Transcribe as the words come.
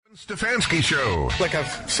Stefanski Show. Like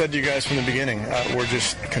I've said to you guys from the beginning, we're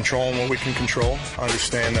just controlling what we can control.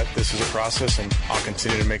 Understand that this is a process, and I'll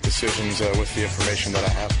continue to make decisions with the information that I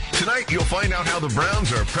have. Tonight, you'll find out how the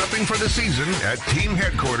Browns are prepping for the season at team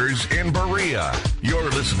headquarters in Berea. You're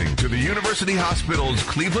listening to the University Hospital's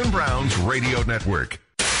Cleveland Browns Radio Network.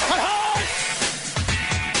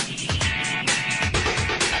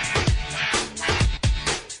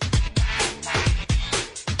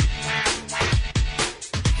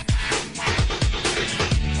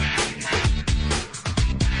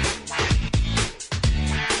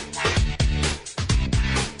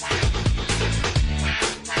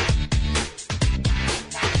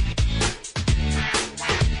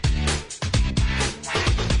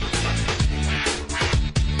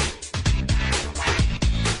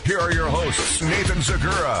 Nathan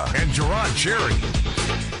Segura and Gerard Cherry.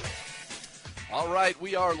 All right,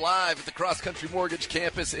 we are live at the Cross Country Mortgage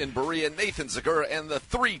Campus in Berea. Nathan Segura and the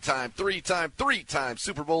three-time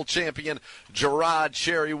Super Bowl champion Gerard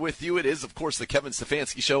Cherry with you. It is, of course, the Kevin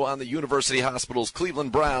Stefanski Show on the University Hospital's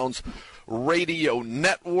Cleveland Browns Radio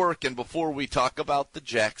Network. And before we talk about the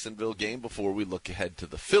Jacksonville game, before we look ahead to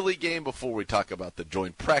the Philly game, before we talk about the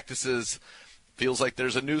joint practices, feels like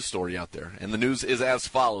there's a news story out there, and the news is as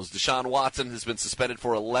follows. Deshaun Watson has been suspended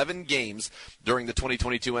for 11 games during the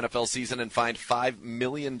 2022 NFL season and fined $5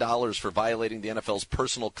 million for violating the NFL's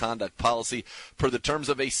personal conduct policy per the terms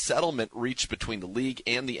of a settlement reached between the league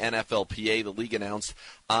and the NFLPA, the league announced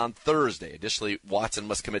on Thursday. Additionally, Watson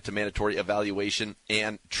must commit to mandatory evaluation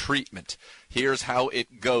and treatment. Here's how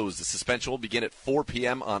it goes. The suspension will begin at 4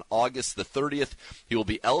 p.m. on August the 30th. He will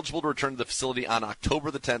be eligible to return to the facility on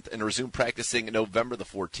October the 10th and resume practicing November the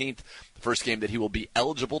 14th. The first game that he will be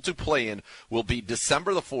eligible to play in will be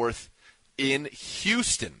December the 4th in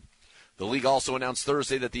Houston. The league also announced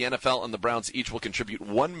Thursday that the NFL and the Browns each will contribute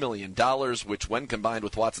 $1 million, which, when combined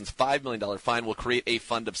with Watson's $5 million fine, will create a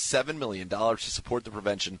fund of $7 million to support the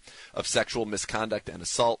prevention of sexual misconduct and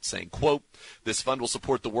assault, saying, quote, "This fund will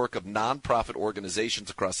support the work of nonprofit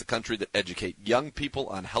organizations across the country that educate young people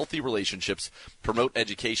on healthy relationships, promote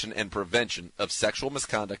education and prevention of sexual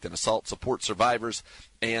misconduct and assault, support survivors,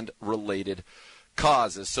 and related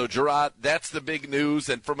causes." So, Gerard, that's the big news.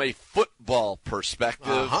 And from a football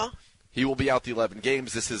perspective, he will be out the 11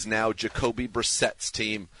 games. This is now Jacoby Brissett's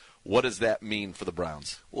team. What does that mean for the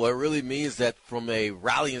Browns? Well, it really means that from a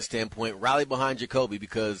rallying standpoint, rally behind Jacoby,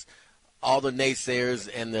 because all the naysayers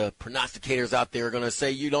and the prognosticators out there are going to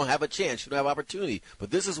say you don't have a chance, you don't have opportunity.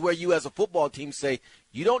 But this is where you as a football team say,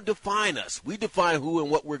 you don't define us. We define who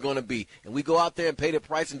and what we're going to be. And we go out there and pay the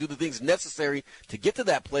price and do the things necessary to get to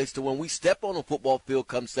that place to when we step on a football field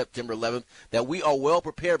come September 11th, that we are well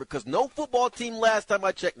prepared, because no football team, last time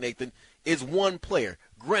I checked, Nathan, is one player.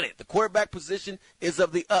 Granted, the quarterback position is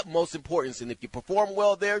of the utmost importance, and if you perform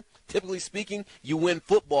well there, typically speaking, you win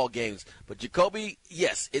football games. But Jacoby,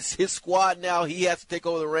 yes, it's his squad now. He has to take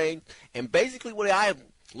over the reins. And basically what I have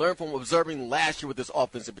learned from observing last year with this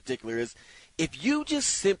offense in particular is, if you just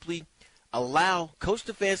simply allow Coach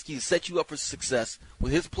Stefanski to set you up for success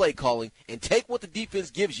with his play calling and take what the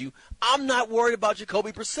defense gives you, I'm not worried about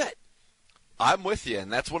Jacoby Brissett. I'm with you,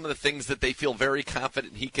 and that's one of the things that they feel very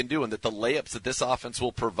confident he can do, and that the layups that this offense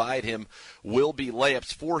will provide him will be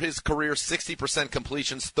layups. For his career, 60%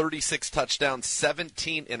 completions, 36 touchdowns,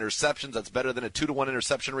 17 interceptions. That's better than a 2-to-1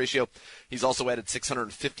 interception ratio. He's also added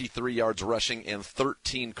 653 yards rushing and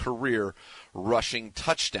 13 career rushing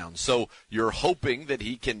touchdowns. So you're hoping that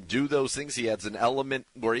he can do those things. He adds an element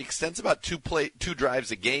where he extends about two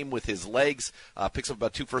drives a game with his legs, picks up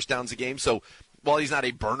about 2 first downs a game. So while he's not a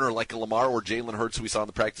burner like a Lamar or Jalen Hurts who we saw on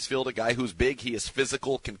the practice field, a guy who's big, he is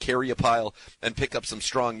physical, can carry a pile, and pick up some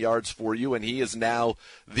strong yards for you, and he is now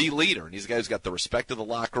the leader. And he's a guy who's got the respect of the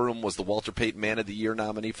locker room, was the Walter Payton Man of the Year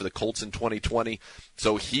nominee for the Colts in 2020.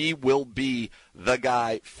 So he will be the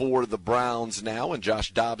guy for the Browns now, and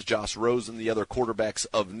Josh Dobbs, Josh Rosen, the other quarterbacks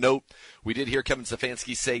of note. We did hear Kevin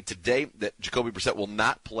Stefanski say today that Jacoby Brissett will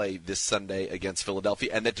not play this Sunday against Philadelphia,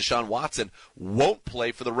 and that Deshaun Watson won't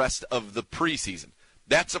play for the rest of the preseason.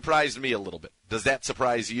 That surprised me a little bit. Does that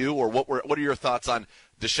surprise you, or what are your thoughts on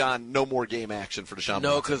Deshaun, no more game action for Deshaun Watson?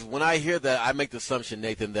 No, because when I hear that, I make the assumption,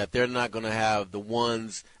 Nathan, that they're not going to have the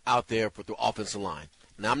ones out there for the offensive line.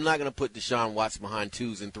 Now, I'm not going to put Deshaun Watson behind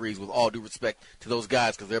 2s and 3s with all due respect to those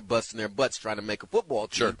guys, because they're busting their butts trying to make a football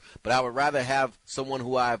team. Sure. But I would rather have someone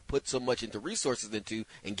who I've put so much into resources into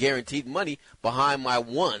and guaranteed money behind my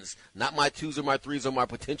 1s, not my 2s or my 3s or my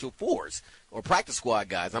potential 4s or practice squad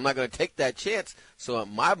guys. I'm not going to take that chance. So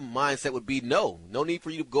my mindset would be no need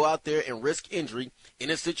for you to go out there and risk injury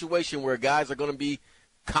in a situation where guys are going to be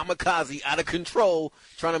kamikaze, out of control,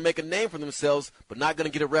 trying to make a name for themselves, but not going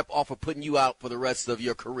to get a rep off of putting you out for the rest of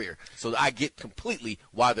your career. So I get completely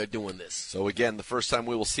why they're doing this. So again, the first time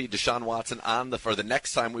we will see Deshaun Watson the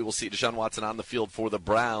next time we will see Deshaun Watson on the field for the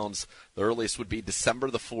Browns, the earliest would be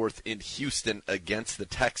December the 4th in Houston against the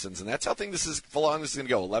Texans. And that's how this is going to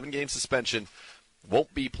go. 11-game suspension.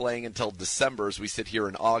 Won't be playing until December as we sit here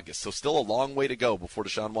in August. So still a long way to go before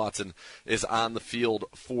Deshaun Watson is on the field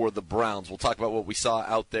for the Browns. We'll talk about what we saw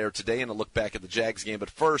out there today and a look back at the Jags game.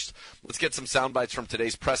 But first, let's get some sound bites from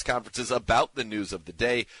today's press conferences about the news of the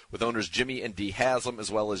day with owners Jimmy and Dee Haslam,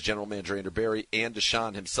 as well as general manager Andrew Berry and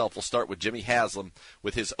Deshaun himself. We'll start with Jimmy Haslam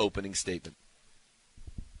with his opening statement.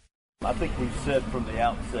 I think we said from the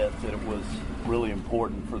outset that it was really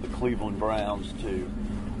important for the Cleveland Browns to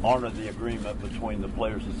honor the agreement between the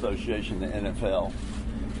Players Association and the NFL,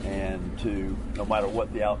 and to, no matter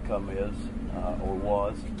what the outcome is or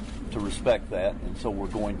was, to respect that. And so we're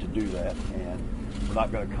going to do that. And we're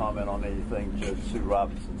not going to comment on anything Judge Sue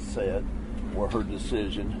Robinson said or her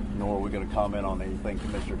decision, nor are we going to comment on anything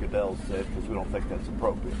Commissioner Goodell said, because we don't think that's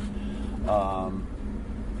appropriate.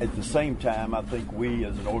 At the same time, I think we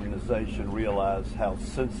as an organization realize how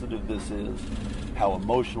sensitive this is, how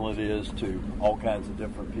emotional it is to all kinds of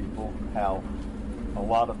different people, how a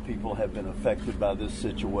lot of people have been affected by this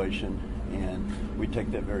situation, and we take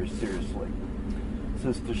that very seriously.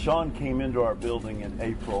 Since Deshaun came into our building in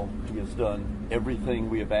April, he has done everything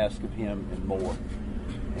we have asked of him and more.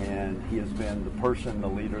 And he has been the person, the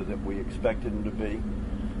leader that we expected him to be.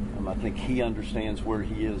 I think he understands where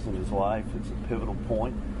he is in his life. It's a pivotal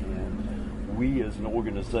point, and we as an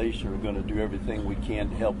organization are going to do everything we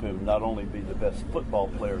can to help him not only be the best football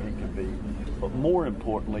player he can be, but more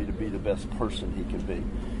importantly, to be the best person he can be.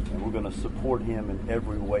 And we're going to support him in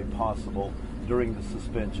every way possible during the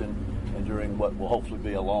suspension and during what will hopefully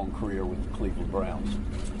be a long career with the Cleveland Browns.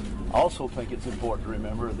 I also think it's important to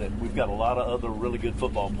remember that we've got a lot of other really good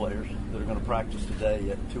football players that are going to practice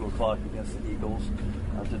today at 2 o'clock against the Eagles.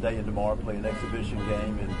 Today and tomorrow play an exhibition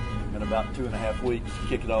game, and in about 2.5 weeks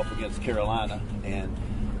kick it off against Carolina. And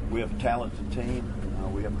we have a talented team.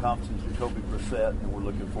 We have confidence in Jacoby Brissett, and we're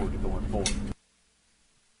looking forward to going forward.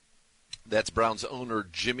 That's Browns owner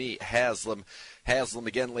Jimmy Haslam. Haslam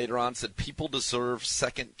again later on said people deserve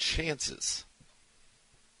second chances.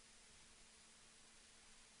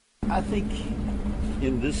 I think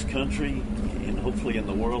in this country and hopefully in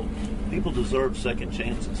the world, people deserve second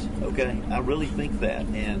chances, okay? I really think that.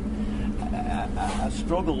 And I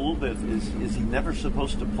struggle a little bit. Is he never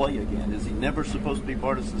supposed to play again? Is he never supposed to be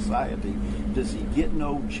part of society? Does he get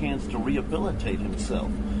no chance to rehabilitate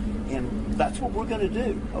himself? And that's what we're going to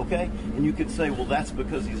do, okay? And you could say, well, that's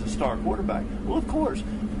because he's a star quarterback. Well, of course.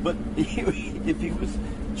 But if he was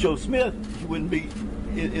Joe Smith, he wouldn't be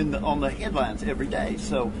on the headlines every day.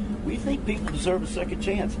 So we think people deserve a second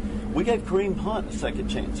chance. We gave Kareem Hunt a second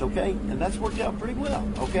chance, okay? And that's worked out pretty well,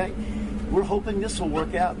 okay? We're hoping this will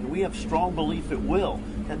work out, and we have strong belief it will.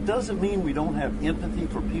 That doesn't mean we don't have empathy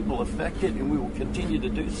for people affected, and we will continue to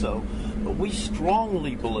do so. But we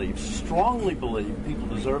strongly believe people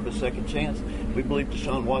deserve a second chance. We believe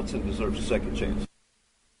Deshaun Watson deserves a second chance.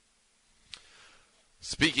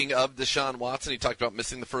 Speaking of Deshaun Watson, he talked about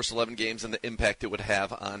missing the first 11 games and the impact it would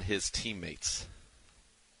have on his teammates.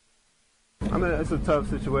 I mean, it's a tough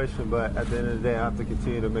situation, but at the end of the day, I have to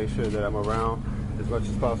continue to make sure that I'm around as much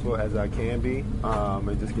as possible as I can be,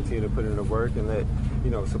 and just continue to put in the work and let,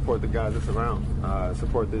 support the guys that's around,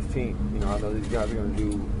 support this team. I know these guys are going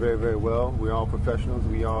to do very, very well. We're all professionals.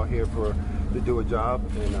 We all here to do a job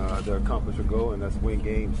and to accomplish a goal, and that's win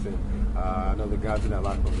games. And I know the guys in that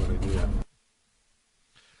locker room are going to do that.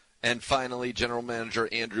 And finally, General Manager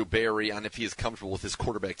Andrew Berry on if he is comfortable with his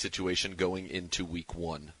quarterback situation going into Week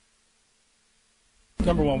 1.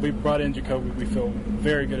 Number one, we brought in Jacoby. We feel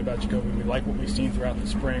very good about Jacoby. We like what we've seen throughout the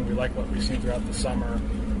spring. We like what we've seen throughout the summer.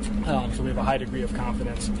 So we have a high degree of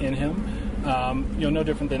confidence in him. No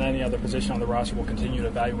different than any other position on the roster. We'll continue to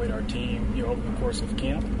evaluate our team, over the course of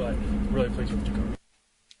camp, but really pleased with Jacoby.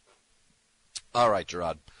 All right,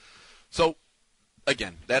 Gerard. So,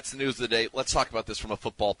 again, that's the news of the day. Let's talk about this from a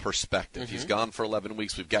football perspective. Mm-hmm. He's gone for 11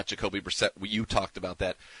 weeks. We've got Jacoby Brissett. You talked about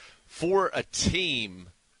that. For a team,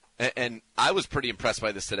 and I was pretty impressed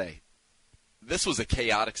by this today. This was a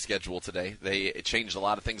chaotic schedule today. They changed a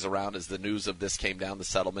lot of things around as the news of this came down, the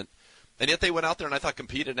settlement. And yet they went out there and I thought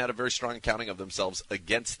competed and had a very strong accounting of themselves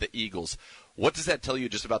against the Eagles. What does that tell you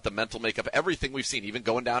just about the mental makeup, everything we've seen, even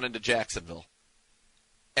going down into Jacksonville?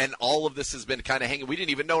 And all of this has been kind of hanging. We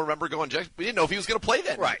didn't even know, we didn't know if he was going to play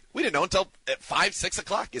that night. We didn't know until at 5, 6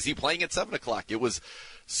 o'clock. Is he playing at 7 o'clock? It was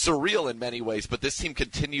surreal in many ways, but this team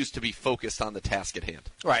continues to be focused on the task at hand.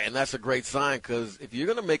 Right, and that's a great sign because if you're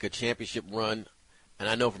going to make a championship run, and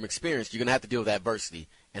I know from experience, you're going to have to deal with adversity.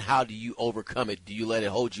 And how do you overcome it? Do you let it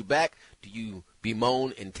hold you back? Do you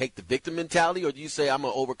bemoan and take the victim mentality? Or do you say, I'm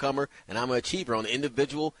an overcomer and I'm an achiever on an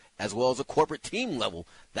individual as well as a corporate team level?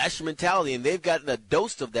 That's your mentality, and they've gotten a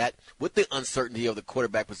dose of that with the uncertainty of the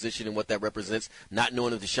quarterback position and what that represents, not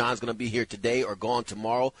knowing if Deshaun's going to be here today or gone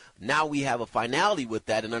tomorrow. Now we have a finality with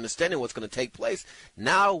that and understanding what's going to take place.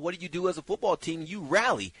 Now what do you do as a football team? You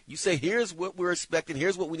rally. You say, here's what we're expecting,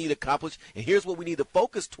 here's what we need to accomplish, and here's what we need to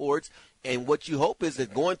focus towards. And what you hope is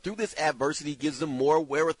that going through this adversity gives them more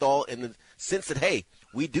wherewithal in the sense that, hey,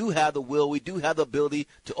 we do have the will, we do have the ability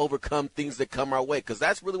to overcome things that come our way, because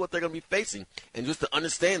that's really what they're going to be facing. And just to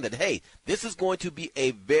understand that, hey, this is going to be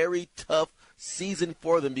a very tough season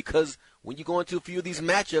for them, because when you go into a few of these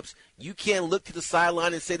matchups, you can't look to the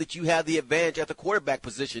sideline and say that you have the advantage at the quarterback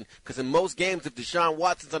position, because in most games, if Deshaun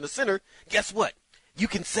Watson's on the center, guess what? You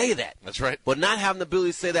can say that. That's right. But not having the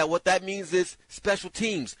ability to say that, what that means is special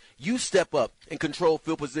teams. You step up and control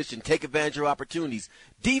field position, take advantage of opportunities.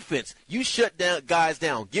 Defense, you shut down guys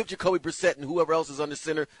down. Give Jacoby Brissett and whoever else is on the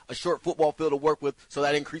center a short football field to work with, so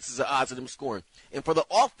that increases the odds of them scoring. And for the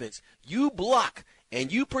offense, you block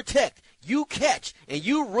and you protect, you catch, and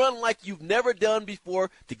you run like you've never done before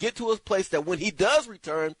to get to a place that when he does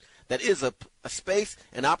return, that is a space,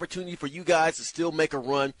 an opportunity for you guys to still make a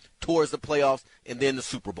run towards the playoffs and then the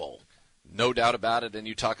Super Bowl. No doubt about it, and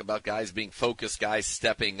you talk about guys being focused, guys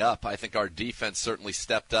stepping up. I think our defense certainly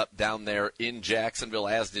stepped up down there in Jacksonville,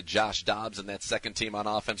 as did Josh Dobbs and that second team on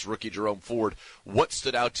offense, rookie Jerome Ford. What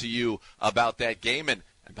stood out to you about that game? And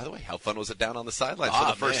by the way, how fun was it down on the sidelines for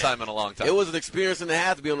the first time in a long time? It was an experience and a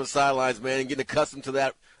half to be on the sidelines, man, and getting accustomed to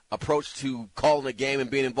that approach to calling a game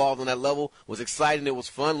and being involved on that level was exciting. It was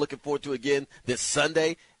fun. Looking forward to it again this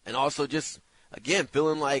Sunday. And also just, again,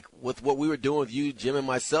 feeling like with what we were doing with you, Jim, and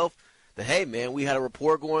myself, that, hey, man, we had a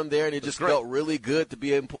rapport going there, and it just felt really good to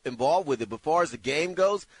be involved with it. But as far as the game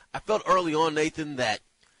goes, I felt early on, Nathan, that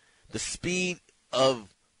the speed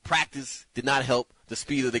of practice did not help the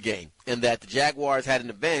speed of the game, and that the Jaguars had an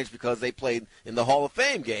advantage because they played in the Hall of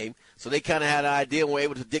Fame game, so they kind of had an idea and were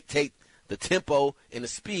able to dictate the tempo and the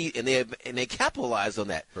speed, and they capitalized on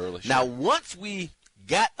that. Now, once we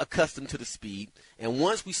got accustomed to the speed, and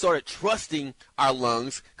once we started trusting our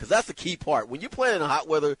lungs, because that's the key part. When you're playing in a hot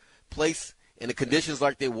weather place and the conditions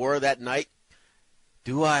like they were that night,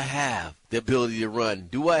 do I have the ability to run?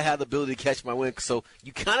 Do I have the ability to catch my wind? So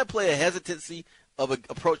you kind of play a hesitancy of an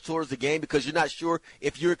approach towards the game because you're not sure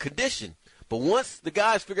if you're in condition. But once the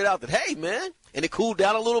guys figured out that, hey, man, and it cooled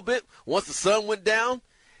down a little bit, once the sun went down,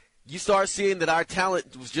 you start seeing that our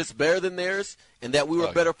talent was just better than theirs and that we were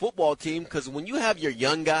a better football team, because when you have your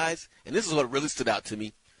young guys, and this is what really stood out to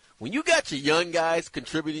me, when you got your young guys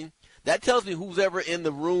contributing, that tells me who's ever in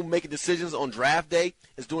the room making decisions on draft day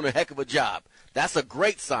is doing a heck of a job. That's a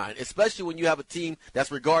great sign, especially when you have a team that's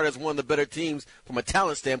regarded as one of the better teams from a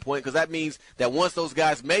talent standpoint, because that means that once those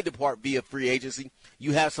guys may depart via free agency,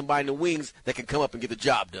 you have somebody in the wings that can come up and get the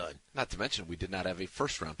job done. Not to mention, we did not have a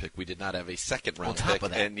first-round pick. We did not have a second-round pick.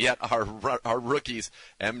 Of that. And yet our rookies,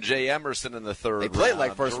 M.J. Emerson in the third round. They played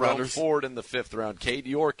like first-rounders. Jerome Ford in the fifth round. Cade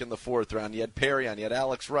York in the fourth round. You had Perry on. You had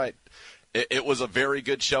Alex Wright. It was a very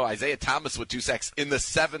good show. Isaiah Thomas with 2 sacks in the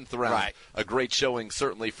seventh round. Right. A great showing,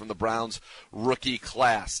 certainly, from the Browns rookie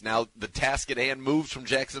class. Now, the task at hand moves from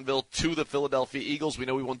Jacksonville to the Philadelphia Eagles. We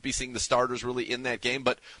know we won't be seeing the starters really in that game,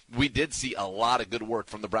 but we did see a lot of good work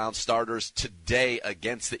from the Browns starters today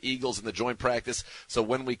against the Eagles in the joint practice. So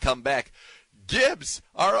when we come back, Gibbs,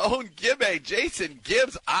 our own Gibby, Jason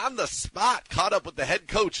Gibbs, on the spot, caught up with the head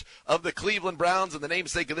coach of the Cleveland Browns and the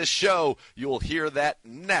namesake of this show. You will hear that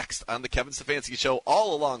next on the Kevin Stefanski Show,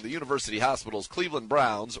 all along the University Hospital's Cleveland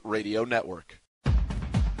Browns radio network.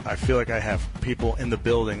 I feel like I have people in the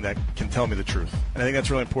building that can tell me the truth. And I think that's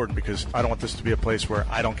really important because I don't want this to be a place where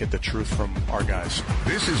I don't get the truth from our guys.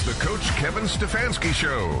 This is the Coach Kevin Stefanski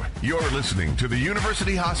Show. You're listening to the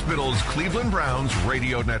University Hospital's Cleveland Browns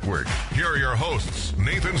radio network. Here are your hosts,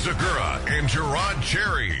 Nathan Zagura and Gerard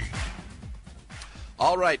Cherry.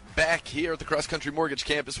 All right, back here at the Cross Country Mortgage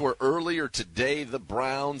Campus, where earlier today the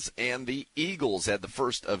Browns and the Eagles had the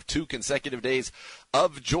first of 2 consecutive days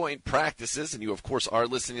of joint practices. And you, of course, are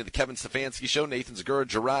listening to the Kevin Stefanski Show. Nathan Zegura,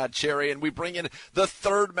 Gerard Cherry, and we bring in the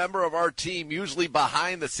third member of our team, usually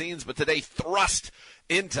behind the scenes, but today thrust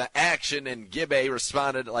into action, and Gibbe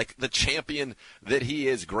responded like the champion that he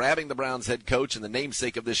is, grabbing the Browns head coach and the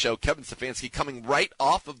namesake of this show, Kevin Stefanski, coming right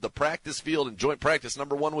off of the practice field in joint practice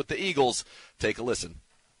number 1 with the Eagles. Take a listen.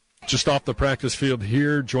 Just off the practice field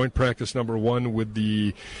here, joint practice number 1 with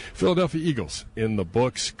the Philadelphia Eagles in the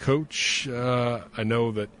books. Coach, I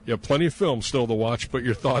know that you have plenty of film still to watch, but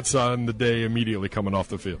your thoughts on the day immediately coming off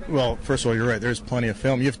the field? Well, first of all, you're right. There's plenty of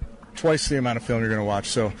film. You have twice the amount of film you're going to watch.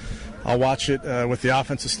 So I'll watch it with the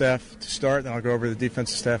offensive staff to start, then I'll go over to the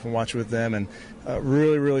defensive staff and watch it with them. And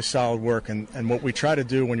really, really solid work. And what we try to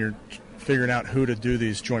do when you're figuring out who to do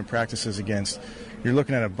these joint practices against, you're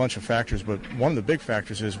looking at a bunch of factors, but one of the big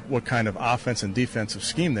factors is what kind of offense and defensive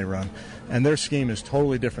scheme they run. And their scheme is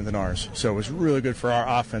totally different than ours. So it was really good for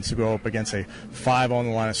our offense to go up against a 5 on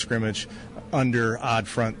the line of scrimmage, under odd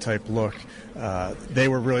front type look. They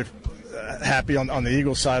were really happy on the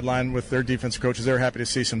Eagles sideline with their defensive coaches. They were happy to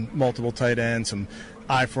see some multiple tight ends, some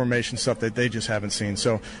I formation stuff that they just haven't seen.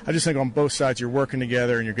 So I just think on both sides you're working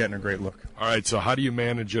together and you're getting a great look. All right, so how do you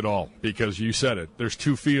manage it all? Because you said it, there's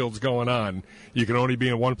 2 fields going on. You can only be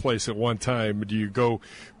in one place at one time. Do you go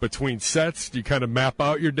between sets? Do you kind of map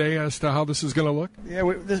out your day as to how this is going to look? Yeah,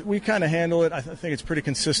 we kind of handle it. I think it's pretty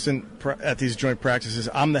consistent at these joint practices.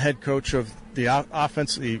 I'm the head coach of the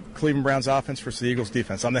offense, the Cleveland Browns offense versus the Eagles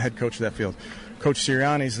defense. I'm the head coach of that field. Coach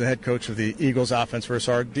Sirianni is the head coach of the Eagles offense versus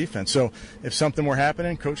our defense. So if something were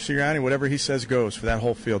happening, Coach Sirianni, whatever he says goes for that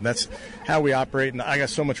whole field. And that's how we operate. And I got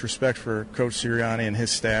so much respect for Coach Sirianni and his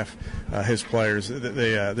staff, his players.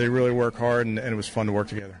 They really work hard, and it was fun to work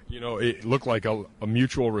together. You know, it looked like a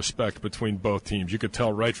mutual respect between both teams. You could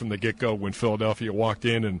tell right from the get-go when Philadelphia walked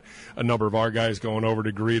in, and a number of our guys going over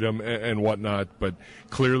to greet them and whatnot. But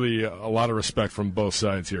clearly a lot of respect from both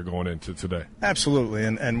sides here going into today. Absolutely.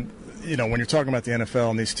 And you know, when you're talking about the NFL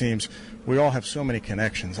and these teams, we all have so many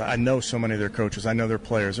connections. I know so many of their coaches. I know their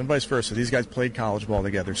players, and vice versa. These guys played college ball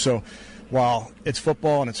together. So while it's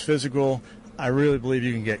football and it's physical, I really believe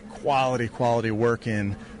you can get quality work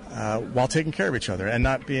in while taking care of each other and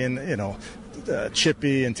not being,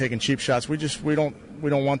 chippy and taking cheap shots. We don't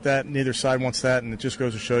want that. Neither side wants that, and it just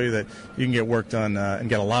goes to show you that you can get work done and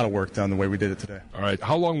get a lot of work done the way we did it today. All right.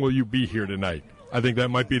 How long will you be here tonight? I think that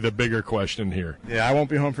might be the bigger question here. Yeah, I won't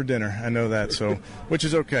be home for dinner. I know that, so which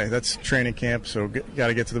is okay. That's training camp, so got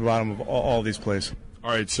to get to the bottom of all these plays. All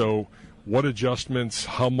right, so what adjustments,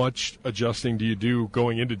 how much adjusting do you do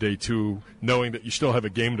going into day 2, knowing that you still have a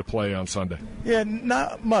game to play on Sunday? Yeah,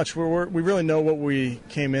 not much. We really know what we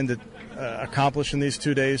came in to accomplish in these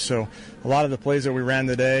 2 days, so a lot of the plays that we ran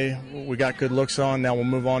today, we got good looks on. Now we'll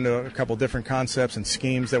move on to a couple different concepts and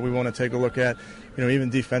schemes that we want to take a look at. You know, even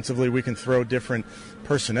defensively, we can throw different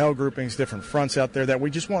personnel groupings, different fronts out there that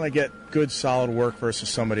we just want to get good, solid work versus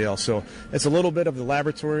somebody else. So it's a little bit of the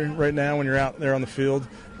laboratory right now when you're out there on the field,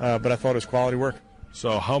 but I thought it was quality work.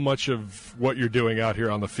 So how much of what you're doing out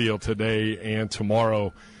here on the field today and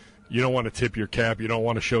tomorrow, you don't want to tip your cap, you don't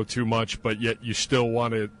want to show too much, but yet you still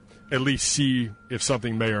want to at least see if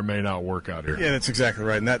something may or may not work out here? Yeah, that's exactly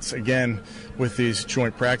right. And that's, again, with these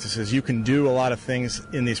joint practices, you can do a lot of things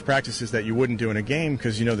in these practices that you wouldn't do in a game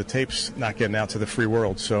because, the tape's not getting out to the free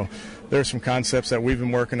world. So there are some concepts that we've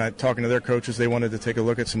been working at, talking to their coaches. They wanted to take a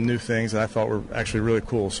look at some new things that I thought were actually really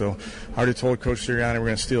cool. So I already told Coach Sirianni we're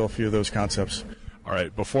going to steal a few of those concepts. All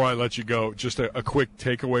right, before I let you go, just a quick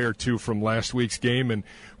takeaway or two from last week's game, and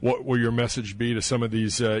what will your message be to some of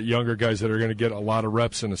these younger guys that are going to get a lot of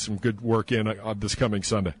reps and some good work in this coming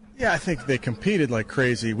Sunday? Yeah, I think they competed like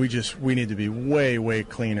crazy. We need to be way, way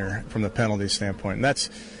cleaner from the penalty standpoint. And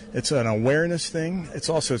it's an awareness thing.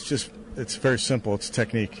 It's very simple. It's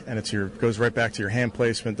technique, and goes right back to your hand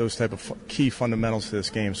placement, those type of key fundamentals to this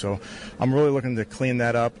game. So I'm really looking to clean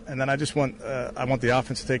that up. And then I want the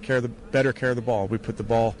offense to take better care of the ball. We put the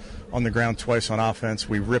ball on the ground twice on offense.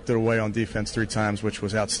 We ripped it away on defense 3 times, which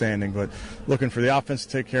was outstanding. But looking for the offense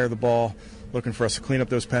to take care of the ball, looking for us to clean up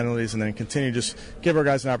those penalties, and then continue to just give our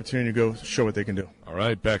guys an opportunity to go show what they can do. All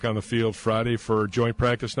right, back on the field Friday for joint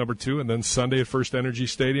practice number 2, and then Sunday at First Energy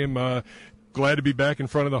Stadium. Glad to be back in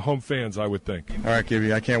front of the home fans, I would think. All right,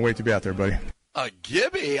 Gibby, I can't wait to be out there, buddy. A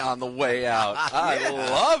Gibby on the way out. I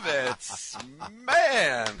love it.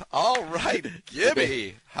 Man. All right,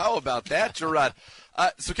 Gibby. How about that, Gerard?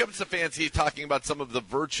 So Kevin Stefanski talking about some of the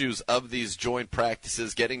virtues of these joint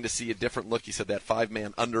practices, getting to see a different look. He said that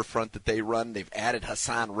 5-man underfront that they run. They've added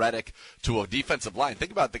Hassan Reddick to a defensive line.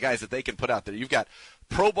 Think about the guys that they can put out there. You've got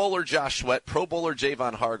Pro Bowler Josh Sweat, Pro Bowler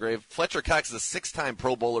Javon Hargrave. Fletcher Cox is a 6-time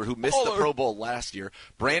Pro Bowler who missed the Pro Bowl last year.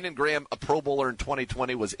 Brandon Graham, a Pro Bowler in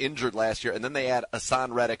 2020, was injured last year. And then they add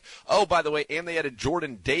Hassan Reddick. Oh, by the way, and they added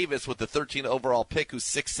Jordan Davis with the 13th overall pick, who's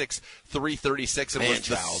 6'6", 336,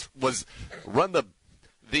 and was run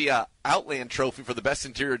the Outland Trophy for the best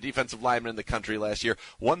interior defensive lineman in the country last year,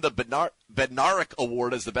 won the Bednarik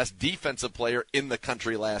Award as the best defensive player in the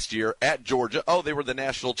country last year at Georgia. Oh, they were the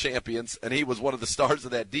national champions, and he was one of the stars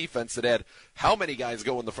of that defense that had how many guys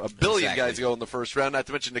go in a billion guys go in the first round, not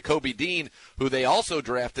to mention Nakobe Dean, who they also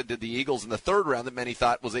drafted to the Eagles in the third round that many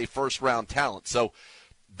thought was a first-round talent. So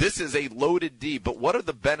this is a loaded D, but what are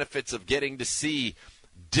the benefits of getting to see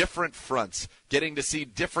different fronts, getting to see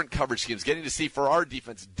different coverage schemes, getting to see, for our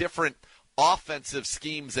defense, different offensive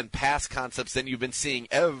schemes and pass concepts than you've been seeing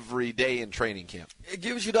every day in training camp? It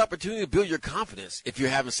gives you the opportunity to build your confidence if you're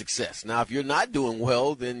having success. Now, if you're not doing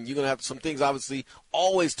well, then you're going to have some things, obviously,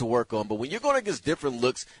 always to work on. But when you're going against different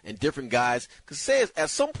looks and different guys, because say at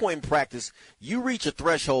some point in practice, you reach a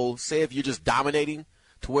threshold, say if you're just dominating,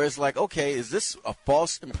 to where it's like, okay, is this a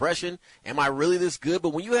false impression? Am I really this good?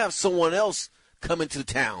 But when you have someone else come into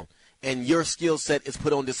town and your skill set is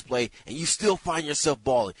put on display and you still find yourself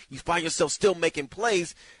balling, you find yourself still making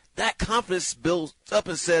plays, that confidence builds up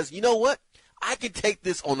and says, you know what? I can take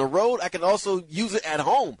this on the road. I can also use it at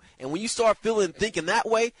home. And when you start thinking that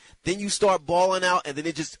way, then you start balling out, and then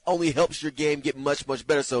it just only helps your game get much, much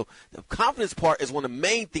better. So the confidence part is one of the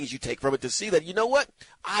main things you take from it, to see that, you know what?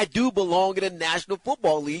 I do belong in the National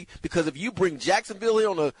Football League, because if you bring Jacksonville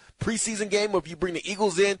here on a preseason game, or if you bring the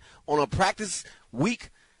Eagles in on a practice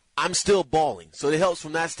week, I'm still balling. So it helps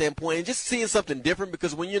from that standpoint. And just seeing something different,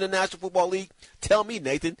 because when you're in the National Football League, tell me,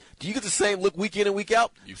 Nathan, do you get the same look week in and week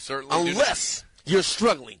out? You certainly do. Unless you're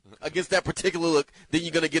struggling against that particular look, then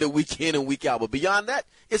you're going to get a week in and week out. But beyond that,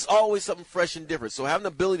 it's always something fresh and different. So having the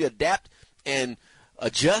ability to adapt and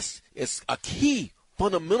adjust is a key,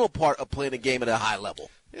 fundamental part of playing a game at a high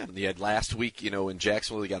level. Yeah, you had last week, in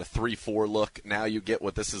Jacksonville, you got a 3-4 look. Now you get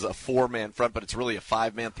what this is, a 4-man front, but it's really a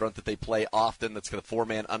 5-man front that they play often. That's got a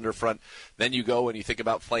 4-man under front. Then you go and you think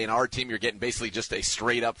about playing our team. You're getting basically just a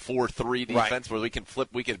straight-up 4-3 defense, where we can flip.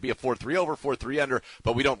 We can be a 4-3 over, 4-3 under,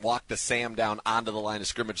 but we don't walk the Sam down onto the line of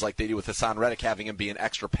scrimmage like they do with Hassan Reddick, having him be an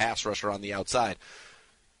extra pass rusher on the outside.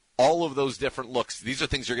 All of those different looks, these are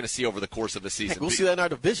things you're going to see over the course of a season. Heck, we'll see that in our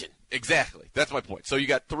division. Exactly. That's my point. So you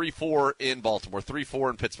got 3-4 in Baltimore,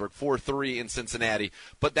 3-4 in Pittsburgh, 4-3 in Cincinnati.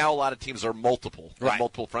 But now a lot of teams are multiple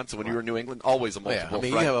fronts. And when you were in New England, always a multiple front.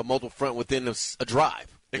 You have a multiple front within a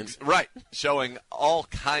drive. Right. Showing all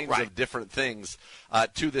kinds of different things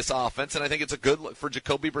to this offense. And I think it's a good look for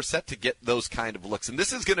Jacoby Brissett to get those kind of looks. And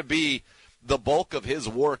this is going to be the bulk of his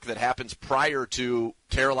work that happens prior to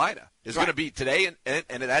Carolina. Is going to be today, and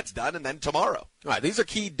that's done, and then tomorrow. All right, these are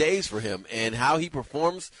key days for him, and how he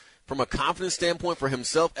performs from a confidence standpoint for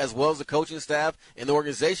himself, as well as the coaching staff and the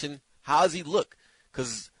organization. How does he look?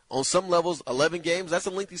 Because on some levels, 11 games, that's a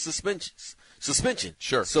lengthy suspension.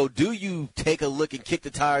 Sure. So do you take a look and kick the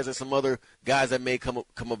tires at some other guys that may come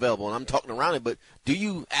available? And I'm talking around it, but do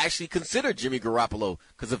you actually consider Jimmy Garoppolo?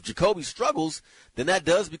 Because if Jacoby struggles, then that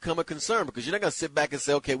does become a concern, because you're not going to sit back and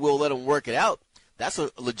say, okay, we'll let him work it out. That's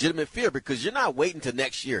a legitimate fear, because you're not waiting to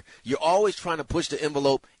next year. You're always trying to push the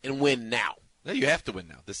envelope and win now. No, you have to win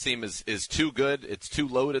now. This team is too good. It's too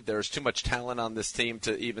loaded. There's too much talent on this team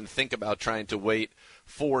to even think about trying to wait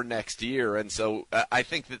for next year. And so I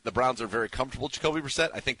think that the Browns are very comfortable with Jacoby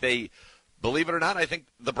Brissett. I think they, believe it or not, I think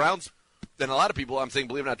the Browns, and a lot of people, I'm saying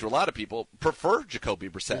believe it or not to a lot of people, prefer Jacoby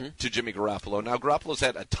Brissett to Jimmy Garoppolo. Now, Garoppolo's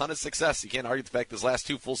had a ton of success. You can't argue the fact his last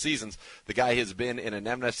 2 full seasons, the guy has been in an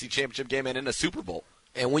NFC championship game and in a Super Bowl.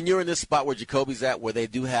 And when you're in this spot where Jacoby's at, where they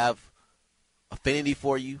do have affinity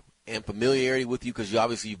for you and familiarity with you, because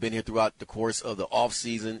you've been here throughout the course of the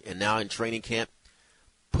offseason and now in training camp,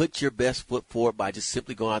 put your best foot forward by just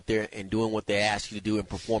simply going out there and doing what they ask you to do and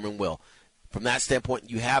performing well. From that standpoint,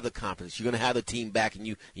 you have the confidence. You're going to have the team back, and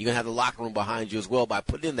you're going to have the locker room behind you as well by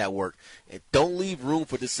putting in that work. And don't leave room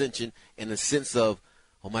for dissension in the sense of,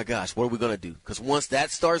 oh, my gosh, what are we going to do? Because once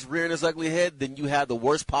that starts rearing its ugly head, then you have the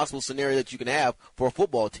worst possible scenario that you can have for a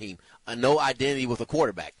football team, a no identity with a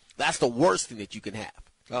quarterback. That's the worst thing that you can have.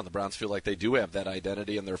 Well, the Browns feel like they do have that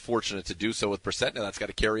identity, and they're fortunate to do so with Brissett. Now, that's got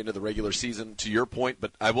to carry into the regular season, to your point.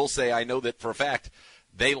 But I will say I know that for a fact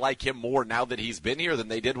they like him more now that he's been here than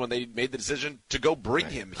they did when they made the decision to go bring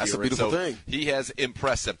him here. That's a beautiful thing. He has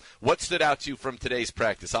impressed them. What stood out to you from today's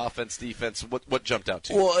practice? Offense, defense, what jumped out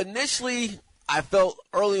to you? Well, initially, I felt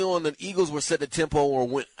early on the Eagles were setting the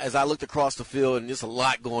tempo as I looked across the field, and there's a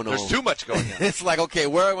lot going on. There's too much going on. It's like, okay,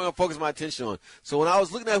 where am I going to focus my attention on? So when I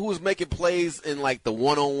was looking at who was making plays in, like, the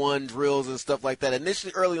one-on-one drills and stuff like that,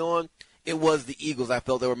 initially early on, it was the Eagles. I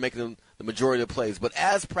felt they were making the majority of the plays. But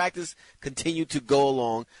as practice continued to go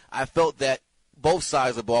along, I felt that both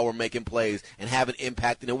sides of the ball were making plays and having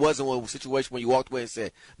impact. And it wasn't a situation where you walked away and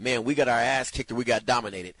said, man, we got our ass kicked or we got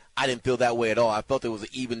dominated. I didn't feel that way at all. I felt it was an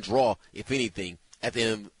even draw, if anything, at the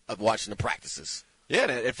end of watching the practices. Yeah,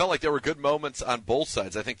 and it felt like there were good moments on both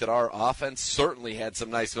sides. I think that our offense certainly had some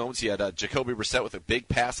nice moments. You had Jacoby Brissett with a big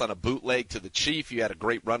pass on a bootleg to the Chief. You had a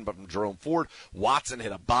great run from Jerome Ford. Watson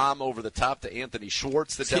hit a bomb over the top to Anthony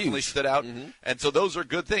Schwartz that definitely stood out. Mm-hmm. And so those are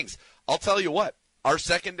good things. I'll tell you what, our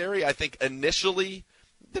secondary, I think initially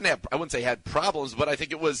didn't have, I wouldn't say had problems, but I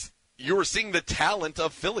think it was, you were seeing the talent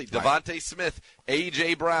of Philly. Right. Devontae Smith,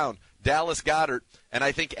 A.J. Brown, Dallas Goedert, and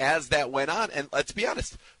I think as that went on, and let's be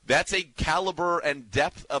honest, that's a caliber and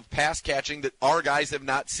depth of pass catching that our guys have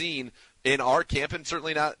not seen in our camp and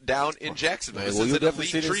certainly not down in Jacksonville. Well, you'll definitely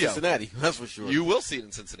see it in Cincinnati, that's for sure. You will see it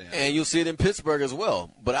in Cincinnati. And you'll see it in Pittsburgh as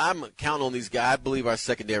well. But I'm counting on these guys. I believe our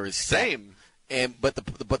secondary is same. But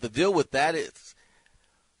the deal with that is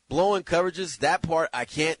blowing coverages, that part I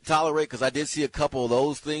can't tolerate because I did see a couple of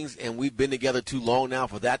those things, and we've been together too long now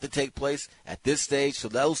for that to take place at this stage. So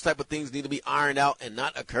those type of things need to be ironed out and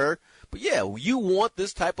not occur. But, yeah, you want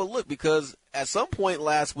this type of look because at some point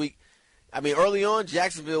last week, early on,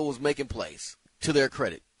 Jacksonville was making plays, to their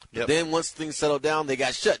credit. Yep. Then once things settled down, they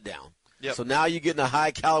got shut down. Yep. So now you're getting a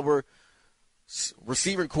high-caliber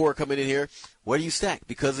receiving core coming in here. Where do you stack?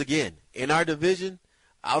 Because, again, in our division,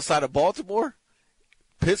 outside of Baltimore,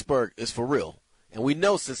 Pittsburgh is for real, and we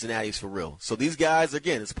know Cincinnati is for real. So these guys,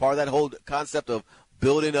 again, it's part of that whole concept of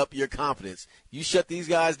building up your confidence. You shut these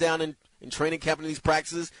guys down in training camp in these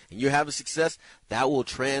practices, and you're having success, that will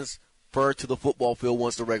transfer to the football field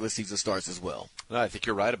once the regular season starts as well. No, I think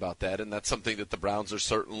you're right about that, and that's something that the Browns are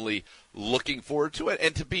certainly looking forward to.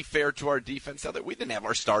 And to be fair to our defense, now that we didn't have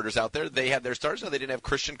our starters out there, they had their starters. Now they didn't have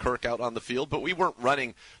Christian Kirk out on the field, but we weren't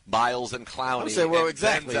running Miles and Clowney. Well,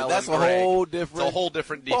 exactly. That's a whole different. It's a whole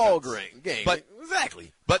different defense. Ball game. But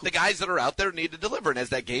exactly. But the guys that are out there need to deliver, and as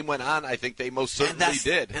that game went on, I think they most certainly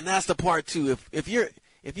did. And that's the part too. If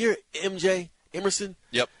you're Emerson,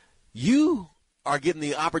 yep, you are getting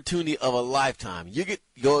the opportunity of a lifetime. You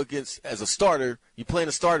go against, as a starter, you're playing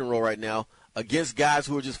a starting role right now against guys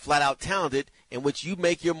who are just flat out talented, in which you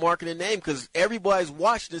make your mark and name because everybody's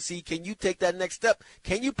watching to see, can you take that next step?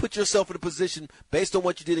 Can you put yourself in a position based on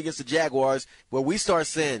what you did against the Jaguars where we start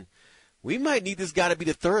saying, we might need this guy to be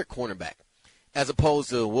the third cornerback, as opposed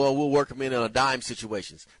to, well, we'll work him in on a dime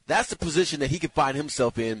situations. That's the position that he could find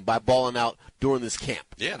himself in by balling out during this camp.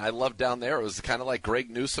 Yeah, and I love down there. It was kind of like Greg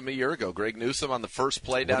Newsome a year ago. Greg Newsome on the first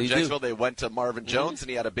play down Jacksonville, they went to Marvin Jones, and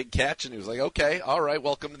he had a big catch, and he was like, okay, all right,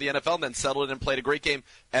 welcome to the NFL, and then settled in and played a great game.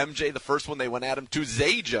 MJ, the first one, they went at him to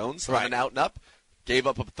Zay Jones, an out and up. Gave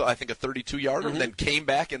up, I think, a 32-yarder, and then came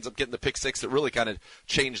back, ends up getting the pick six that really kind of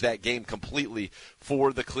changed that game completely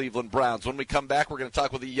for the Cleveland Browns. When we come back, we're going to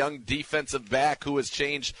talk with a young defensive back who has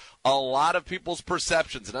changed a lot of people's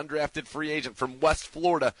perceptions, an undrafted free agent from West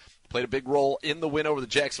Florida. Played a big role in the win over the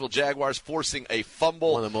Jacksonville Jaguars, forcing a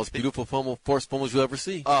fumble. One of the most beautiful forced fumbles you'll ever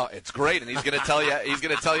see. Oh, it's great, and he's going to tell you. He's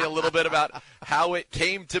going to tell you a little bit about how it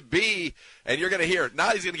came to be, and you're going to hear.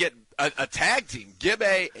 Now he's going to get a tag team.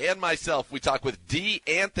 Gibbe and myself. We talk with D.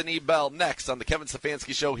 Anthony Bell next on the Kevin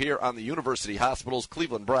Stefanski Show here on the University Hospitals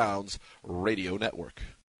Cleveland Browns Radio Network.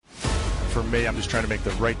 For me, I'm just trying to make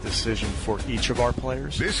the right decision for each of our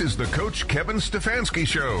players. This is the Coach Kevin Stefanski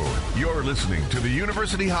Show. You're listening to the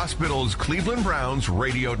University Hospitals Cleveland Browns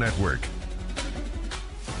Radio Network.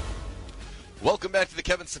 Welcome back to the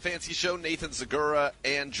Kevin Stefanski Show. Nathan Zegura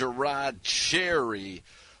and Gerard Cherry.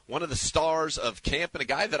 One of the stars of camp and a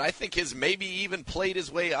guy that I think has maybe even played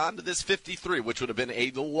his way onto this 53, which would have been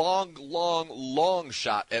a long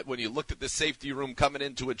shot at when you looked at the safety room coming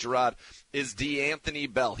into it, Gerard, is D'Anthony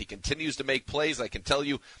Bell. He continues to make plays. I can tell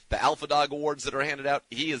you the Alpha Dog Awards that are handed out,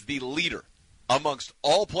 he is the leader amongst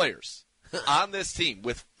all players on this team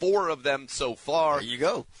with 4 of them so far. There you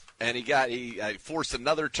go. And he forced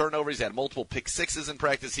another turnover. He's had multiple pick sixes in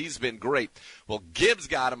practice. He's been great. Well, Gibbs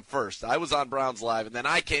got him first. I was on Browns Live, and then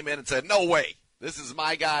I came in and said, no way. This is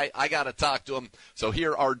my guy. I got to talk to him. So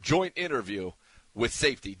here, our joint interview with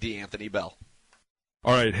safety D'Anthony Bell.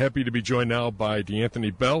 All right, happy to be joined now by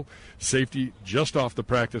D'Anthony Bell, safety just off the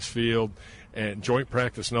practice field. and joint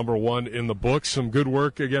practice number 1 in the books. Some good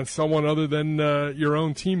work against someone other than your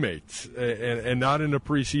own teammates, and not in a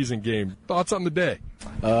preseason game. Thoughts on the day?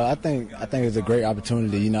 I think it's a great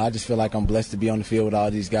opportunity. I just feel like I'm blessed to be on the field with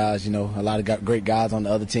all these guys. A lot of great guys on the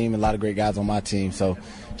other team, and a lot of great guys on my team. So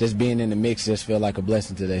just being in the mix just feel like a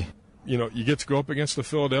blessing today. You get to go up against the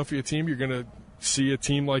Philadelphia team. You're going to see a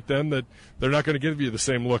team like them that they're not going to give you the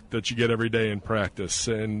same look that you get every day in practice.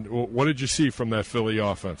 And what did you see from that Philly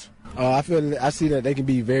offense? I see that they can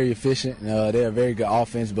be very efficient. They're a very good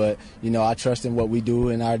offense, but I trust in what we do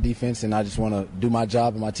in our defense, and I just want to do my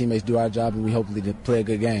job and my teammates do our job, and we hopefully play a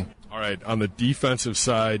good game. All right, on the defensive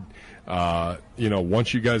side,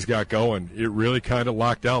 once you guys got going, it really kind of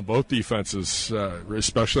locked down both defenses,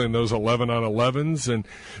 especially in those 11-on-11s. And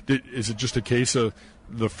is it just a case of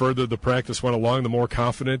the further the practice went along, the more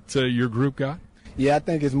confident your group got? Yeah, I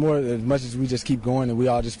think it's more as much as we just keep going and we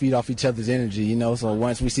all just feed off each other's energy, So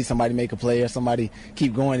once we see somebody make a play or somebody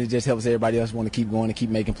keep going, it just helps everybody else want to keep going and keep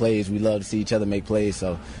making plays. We love to see each other make plays,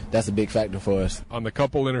 so that's a big factor for us. On the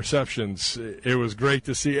couple interceptions, it was great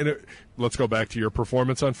to see. And let's go back to your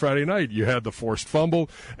performance on Friday night. You had the forced fumble,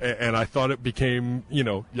 and I thought it became,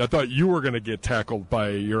 I thought you were going to get tackled by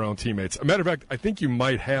your own teammates. As a matter of fact, I think you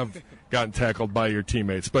might have gotten tackled by your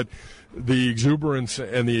teammates, but the exuberance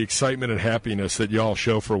and the excitement and happiness that y'all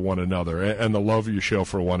show for one another and the love you show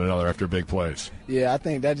for one another after big plays. Yeah, I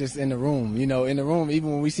think that's just in the room. In the room,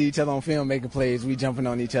 even when we see each other on film making plays, we jumping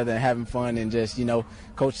on each other and having fun, and just,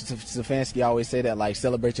 Coach Stefanski always say that, like,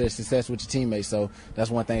 celebrate your success with your teammates. So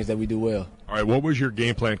that's one of the things that we do well. All right, what was your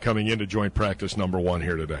game plan coming into joint practice number 1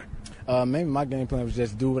 here today? Maybe my game plan was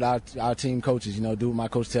just do what our team coaches, do what my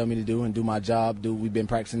coach tell me to do and do my job. We've been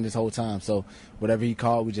practicing this whole time, so whatever he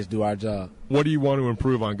called, we just do our job. What do you want to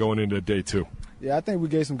improve on going into day 2? Yeah, I think we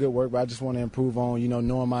gave some good work, but I just want to improve on,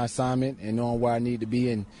 knowing my assignment and knowing where I need to be,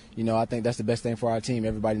 and, I think that's the best thing for our team,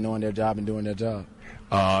 everybody knowing their job and doing their job.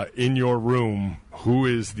 In your room, who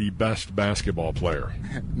is the best basketball player?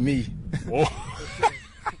 Me. Oh.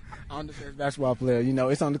 I'm the best basketball player.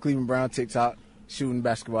 It's on the Cleveland Brown TikTok. Shooting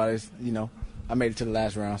basketball is, I made it to the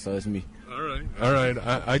last round, so it's me. All right.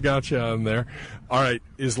 I got you on there. All right,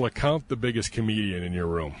 is LeCounte the biggest comedian in your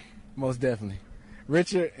room? Most definitely.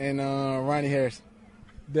 Richard and Ronnie Harris,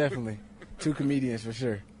 definitely. 2 comedians for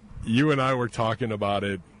sure. You and I were talking about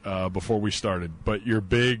it before we started, but your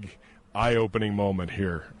big eye-opening moment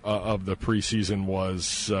here of the preseason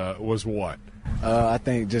was what? I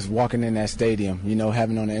think just walking in that stadium,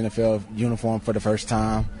 having on the NFL uniform for the first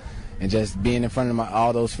time, and just being in front of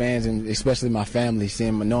all those fans, and especially my family,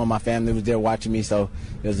 knowing my family was there watching me, so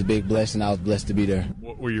it was a big blessing. I was blessed to be there.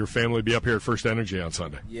 Will your family be up here at First Energy on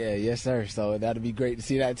Sunday? Yeah, yes, sir. So that'll be great to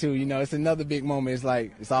see that too. It's another big moment. It's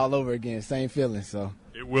like it's all over again, same feeling. So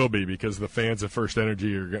it will be, because the fans at First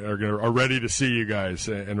Energy are ready to see you guys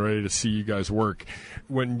and ready to see you guys work.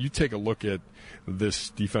 When you take a look at this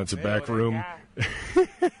defensive back room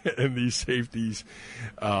and these safeties,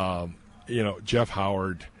 Jeff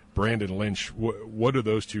Howard, Brandon Lynch, what do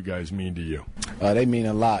those 2 guys mean to you? They mean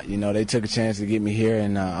a lot. They took a chance to get me here,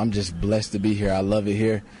 and I'm just blessed to be here. I love it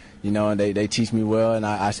here, and they teach me well, and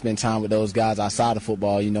I spend time with those guys outside of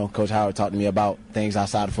football. Coach Howard talked to me about things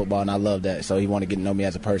outside of football, and I love that. So he wanted to get to know me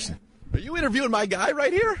as a person. Are you interviewing my guy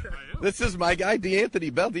right here? This is my guy, D'Anthony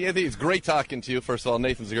Bell. D'Anthony, it's great talking to you. First of all,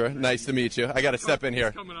 Nathan Zegura, nice to meet you. I got to step in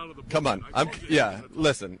here. Come on.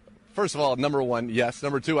 Listen. First of all, number 1, yes.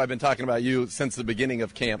 Number 2, I've been talking about you since the beginning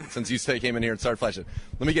of camp, since you came in here and started flashing.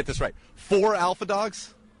 Let me get this right. 4 alpha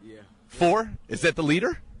dogs? Yeah. 4? Is that the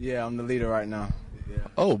leader? Yeah, I'm the leader right now. Yeah.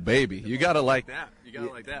 Oh, baby. You got to like that.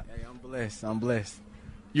 Hey, I'm blessed.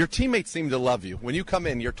 Your teammates seem to love you. When you come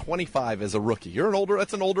in, you're 25 as a rookie.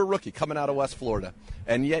 That's an older rookie coming out of West Florida.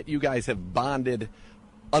 And yet you guys have bonded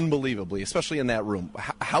unbelievably, especially in that room.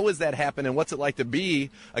 How has that happened, and what's it like to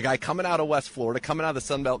be a guy coming out of West Florida, coming out of the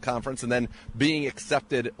Sun Belt Conference, and then being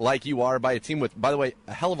accepted like you are by a team with, by the way,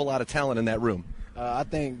 a hell of a lot of talent in that room? I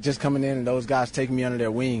think just coming in and those guys taking me under their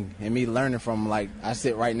wing and me learning from them, like I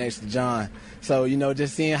sit right next to John. So,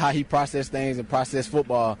 just seeing how he processed things and processed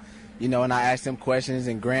football, and I asked him questions,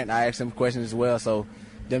 and Grant, I asked him questions as well. So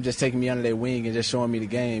them just taking me under their wing and just showing me the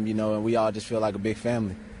game, and we all just feel like a big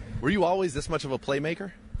family. Were you always this much of a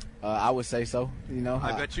playmaker? I would say so.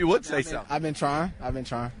 I bet you would say so. I've been trying.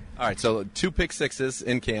 All right, so 2 pick sixes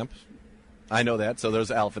in camp. I know that, so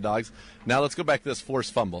there's alpha dogs. Now let's go back to this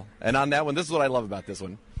forced fumble. And on that one, this is what I love about this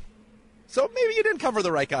one. So maybe you didn't cover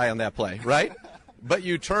the right guy on that play, right? But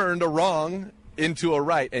you turned a wrong into a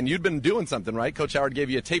right. And you'd been doing something, right? Coach Howard gave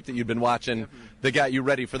you a tape that you'd been watching that got you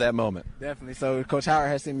ready for that moment. Definitely. So Coach Howard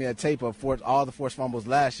has sent me a tape of all the forced fumbles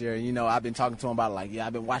last year. And, I've been talking to him about it, like,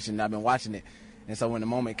 I've been watching it. And so when the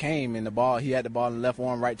moment came and he had the ball in the left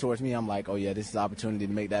arm right towards me, I'm like, oh, yeah, this is an opportunity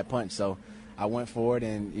to make that punch. So I went for it,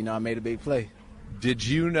 and, I made a big play. Did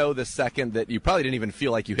you know the second that you probably didn't even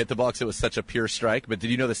feel like you hit the ball because it was such a pure strike, but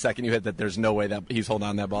did you know the second you hit that there's no way that he's holding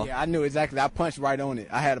on that ball? Yeah, I knew exactly. I punched right on it.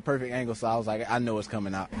 I had a perfect angle, so I was like, I know it's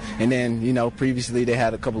coming out. And then, previously they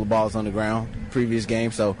had a couple of balls on the ground, previous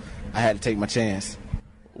game, so I had to take my chance.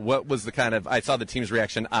 What was I saw the team's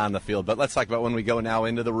reaction on the field, but let's talk about when we go now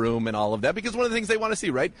into the room and all of that, because one of the things they want to see,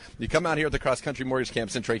 right? You come out here at the Cross Country Mortgage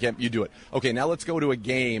Campus in Trey Camp, you do it. Okay, now let's go to a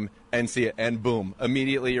game and see it, and boom,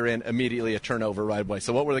 immediately you're in, immediately a turnover right away.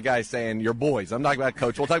 So what were the guys saying? Your boys. I'm talking about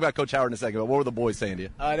Coach. We'll talk about Coach Howard in a second, but what were the boys saying to you?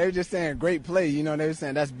 They were just saying, great play. They were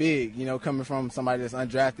saying, that's big, coming from somebody that's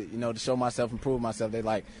undrafted, to show myself and prove myself. They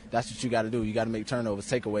like, that's what you got to do. You got to make turnovers,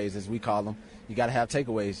 takeaways, as we call them. You got to have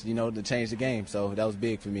takeaways, to change the game. So that was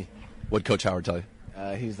big for me. What'd Coach Howard tell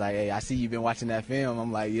you? He's like, hey, I see you've been watching that film.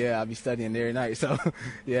 I'm like, yeah, I'll be studying every night. So,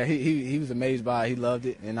 yeah, he was amazed by it. He loved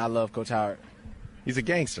it, and I love Coach Howard. He's a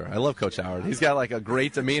gangster. I love Coach Howard. He's got like a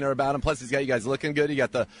great demeanor about him. Plus, he's got you guys looking good. You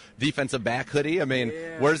got the defensive back hoodie. I mean,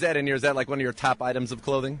 Where's that in here? Is that like one of your top items of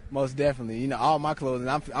clothing? Most definitely. All my clothing.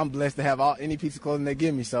 I'm blessed to have any piece of clothing they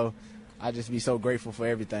give me. So I just be so grateful for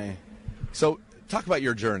everything. So talk about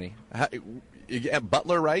your journey. At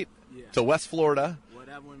Butler, right? Yeah. To West Florida.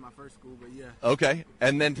 That wasn't my first school, but yeah. Okay,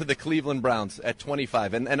 and then to the Cleveland Browns at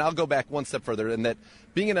 25. And I'll go back one step further in that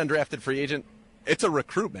being an undrafted free agent, it's a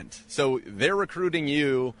recruitment. So they're recruiting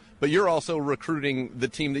you, but you're also recruiting the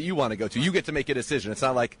team that you want to go to. You get to make a decision. It's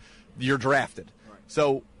not like you're drafted. Right.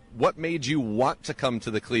 So what made you want to come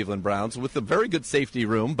to the Cleveland Browns with a very good safety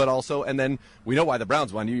room, but also, and then we know why the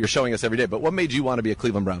Browns won. You're showing us every day, but what made you want to be a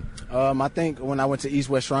Cleveland Brown? I think when I went to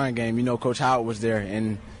East-West Shrine game, Coach Howard was there,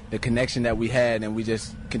 and the connection that we had, and we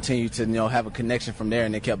just continued to have a connection from there,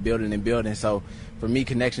 and they kept building and building. So for me,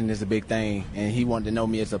 connection is a big thing, and he wanted to know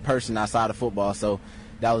me as a person outside of football, so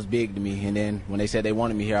that was big to me. And then when they said they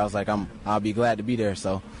wanted me here, I was like, I'll be glad to be there,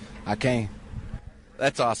 so I came.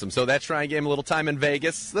 That's awesome. So that Shrine game, a little time in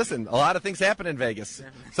Vegas. Listen, a lot of things happen in Vegas.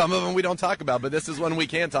 Definitely. Some of them we don't talk about, but this is one we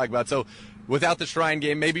can talk about. So without the Shrine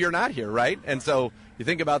game, maybe you're not here, right? And so you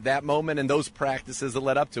think about that moment and those practices that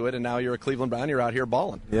led up to it, and now you're a Cleveland Brown. You're out here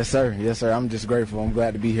balling. Yes, sir. Yes, sir. I'm just grateful. I'm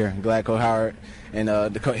glad to be here. I'm glad Coach Howard and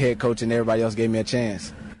the head coach and everybody else gave me a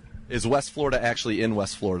chance. Is West Florida actually in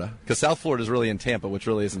West Florida? Because South Florida is really in Tampa, which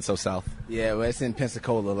really isn't so south. Yeah, well, it's in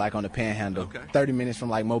Pensacola, like on the Panhandle. Okay. 30 minutes from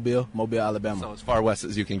like Mobile, Alabama. So as far west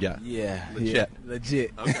as you can get. Yeah. Legit. Yeah,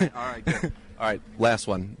 legit. Okay. All right, good. All right, last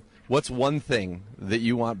one. What's one thing that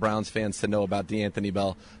you want Browns fans to know about DeAnthony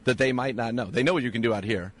Bell that they might not know? They know what you can do out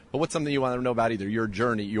here, but what's something you want to know about either your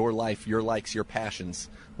journey, your life, your likes, your passions?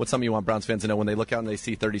 What's something you want Browns fans to know when they look out and they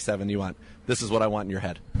see 37, you want, this is what I want in your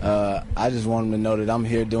head? I just want them to know that I'm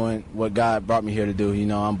here doing what God brought me here to do.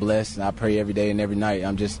 I'm blessed, and I pray every day and every night.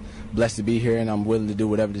 I'm just blessed to be here, and I'm willing to do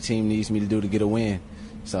whatever the team needs me to do to get a win.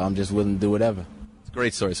 So I'm just willing to do whatever.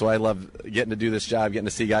 Great story. So I love getting to do this job, getting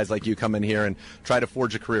to see guys like you come in here and try to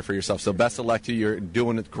forge a career for yourself. So best of luck to you. You're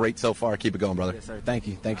doing it great so far. Keep it going, brother. Yes, sir. Thank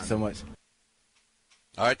you. Thank you so much.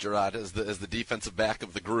 All right, Gerard, as the defensive back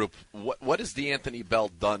of the group, what has DeAnthony Bell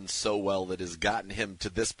done so well that has gotten him to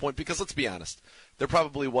this point? Because let's be honest, there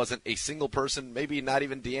probably wasn't a single person, maybe not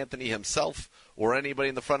even DeAnthony himself or anybody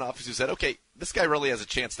in the front office who said, okay, this guy really has a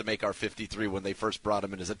chance to make our 53 when they first brought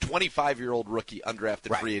him in as a 25-year-old rookie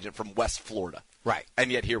undrafted free agent from West Florida. Right.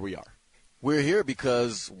 And yet here we are. We're here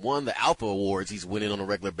because, one, the Alpha Awards he's winning on a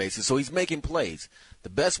regular basis, so he's making plays. The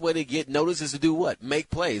best way to get noticed is to do what? Make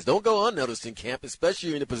plays. Don't go unnoticed in camp,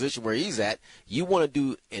 especially in the position where he's at. You want to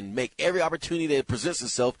do and make every opportunity that presents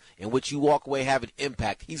itself in which you walk away having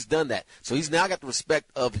impact. He's done that. So he's now got the respect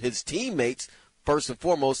of his teammates, first and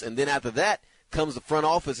foremost, and then after that comes the front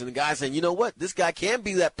office and the guys saying, you know what, this guy can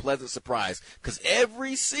be that pleasant surprise. Because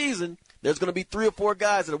every season there's going to be 3 or 4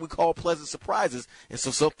 guys that we call pleasant surprises. And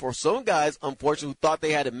so for some guys, unfortunately, who thought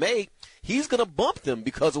they had it made, he's going to bump them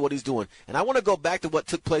because of what he's doing. And I want to go back to what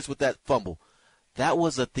took place with that fumble. That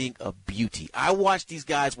was a thing of beauty. I watch these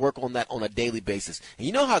guys work on that on a daily basis. And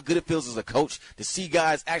you know how good it feels as a coach to see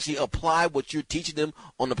guys actually apply what you're teaching them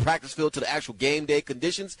on the practice field to the actual game day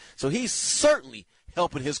conditions? So he's certainly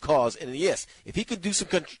helping his cause. And yes, if he could do some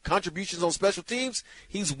contributions on special teams,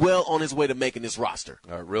 he's well on his way to making this roster.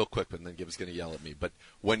 All right, real quick, and then Gibbs going to yell at me. But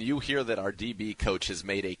when you hear that our DB coach has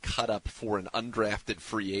made a cut up for an undrafted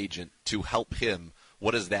free agent to help him,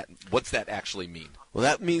 what's that actually mean? Well,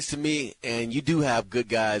 that means to me, and you do have good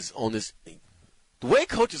guys on this the way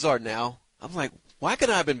coaches are now, I'm like, why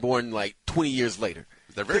couldn't I have been born like 20 years later?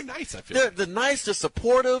 They're very nice, I feel. They're nice, they're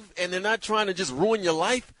supportive, and they're not trying to just ruin your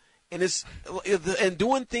life. And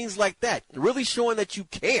doing things like that, really showing that you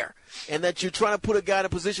care and that you're trying to put a guy in a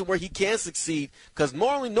position where he can succeed. Because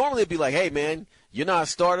normally it'd be like, hey, man, you're not a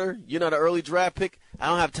starter. You're not an early draft pick. I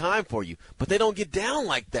don't have time for you. But they don't get down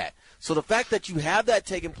like that. So the fact that you have that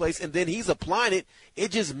taking place and then he's applying it,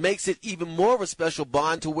 it just makes it even more of a special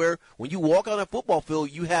bond to where when you walk on a football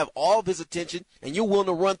field, you have all of his attention and you're willing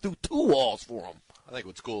to run through 2 walls for him. I think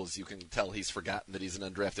what's cool is you can tell he's forgotten that he's an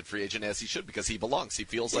undrafted free agent, as he should, because he belongs. He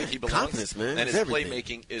feels like he belongs. Confidence, man. And his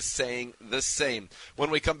playmaking is saying the same. When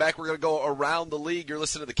we come back, we're going to go around the league. You're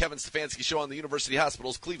listening to the Kevin Stefanski Show on the University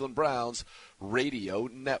Hospital's Cleveland Browns Radio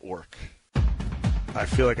Network. I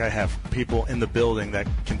feel like I have people in the building that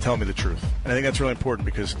can tell me the truth. And I think that's really important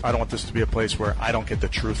because I don't want this to be a place where I don't get the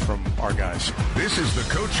truth from our guys. This is the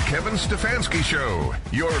Coach Kevin Stefanski Show.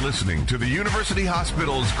 You're listening to the University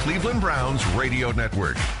Hospital's Cleveland Browns Radio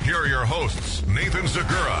Network. Here are your hosts, Nathan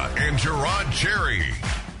Zagura and Gerard Cherry.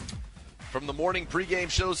 From the morning pregame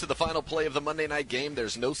shows to the final play of the Monday night game,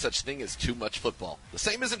 there's no such thing as too much football. The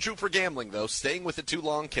same isn't true for gambling, though. Staying with it too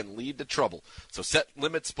long can lead to trouble. So set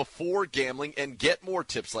limits before gambling and get more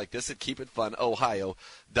tips like this at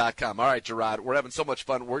KeepItFunOhio.com. All right, Gerard, we're having so much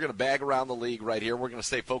fun. We're going to bag around the league right here. We're going to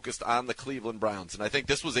stay focused on the Cleveland Browns. And I think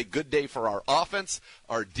this was a good day for our offense.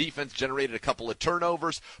 Our defense generated a couple of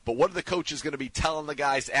turnovers. But what are the coaches going to be telling the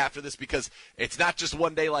guys after this? Because it's not just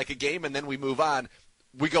one day like a game and then we move on.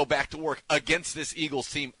 We go back to work against this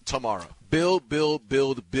Eagles team tomorrow. Build, build,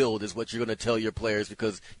 build, build is what you're going to tell your players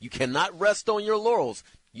because you cannot rest on your laurels.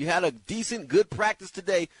 You had a decent, good practice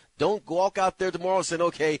today. Don't walk out there tomorrow and say,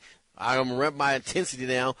 okay, I'm going to rev my intensity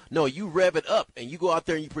down. No, you rev it up, and you go out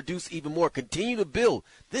there and you produce even more. Continue to build.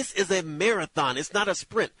 This is a marathon. It's not a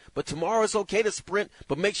sprint. But tomorrow it's okay to sprint,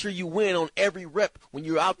 but make sure you win on every rep when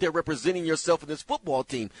you're out there representing yourself in this football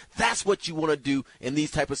team. That's what you want to do in these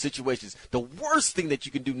type of situations. The worst thing that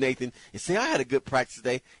you can do, Nathan, is say, I had a good practice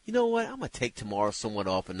today. You know what? I'm going to take tomorrow somewhat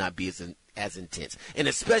off and not be as intense. And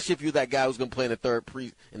especially if you're that guy who's going to play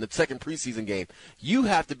in the second preseason game. You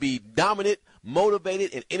have to be dominant,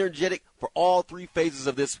 motivated, and energetic for all 3 phases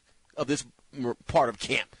of this part of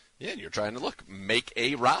camp. Yeah, and you're trying to make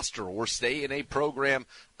a roster or stay in a program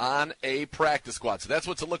on a practice squad. So that's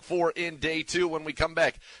what to look for in day 2 when we come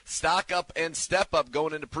back. Stock up and step up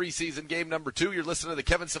going into preseason game number 2. You're listening to the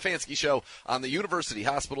Kevin Stefanski Show on the University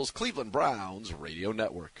Hospital's Cleveland Browns Radio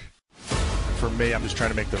Network. For me, I'm just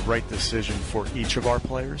trying to make the right decision for each of our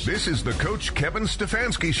players. This is the Coach Kevin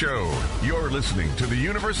Stefanski Show. You're listening to the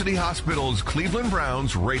University Hospital's Cleveland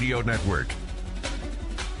Browns Radio Network.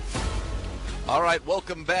 All right,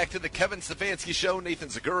 welcome back to the Kevin Stefanski Show. Nathan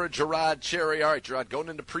Zagura, Gerard Cherry. All right, Gerard, going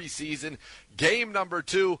into preseason, game number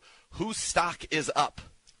 2, whose stock is up?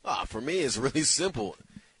 For me, it's really simple.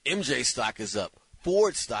 MJ stock is up.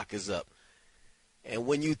 Ford stock is up. And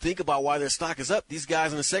when you think about why their stock is up, these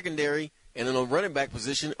guys in the secondary and in a running back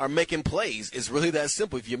position are making plays. It's really that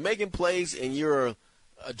simple. If you're making plays and you're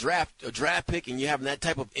a draft pick and you're having that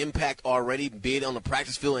type of impact already, be it on the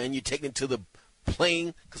practice field and you're taking it to the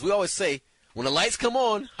plane, because we always say, when the lights come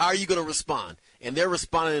on, how are you going to respond? And they're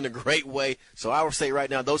responding in a great way. So I would say right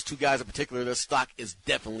now, those 2 guys in particular, their stock is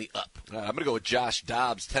definitely up. I'm going to go with Josh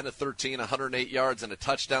Dobbs, 10 of 13, 108 yards and a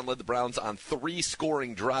touchdown. Led the Browns on 3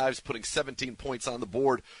 scoring drives, putting 17 points on the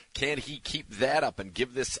board. Can he keep that up and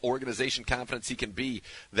give this organization confidence he can be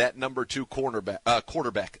that number 2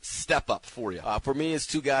 quarterback step up for you? For me, it's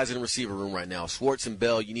 2 guys in the receiver room right now. Schwartz and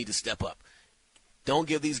Bell, you need to step up. Don't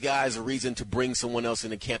give these guys a reason to bring someone else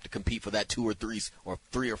into camp to compete for that 2 or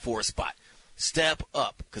 3 or 4 spot. Step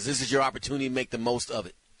up, because this is your opportunity to make the most of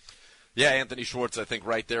it. Yeah, Anthony Schwartz, I think,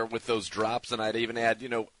 right there with those drops, and I'd even add,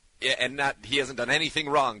 he hasn't done anything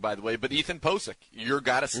wrong, by the way, but Ethan Posick, you've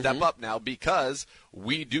got to step up now because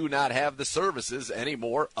we do not have the services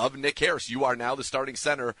anymore of Nick Harris. You are now the starting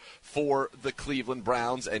center for the Cleveland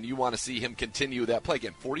Browns, and you want to see him continue that play.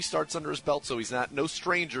 Again, 40 starts under his belt, so he's no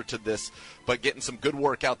stranger to this, but getting some good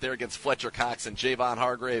work out there against Fletcher Cox and Javon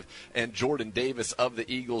Hargrave and Jordan Davis of the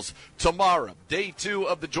Eagles tomorrow. Day 2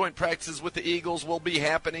 of the joint practices with the Eagles will be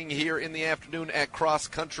happening here in the afternoon at Cross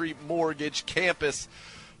Country Mortgage Campus.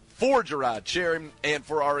 For Gerard Cherry and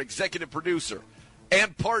for our executive producer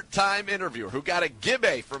and part-time interviewer who got a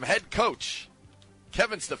gibbe from head coach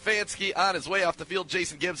Kevin Stefanski on his way off the field,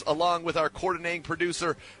 Jason Gibbs, along with our coordinating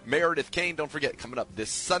producer, Meredith Kane. Don't forget, coming up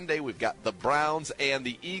this Sunday, we've got the Browns and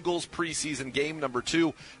the Eagles preseason game number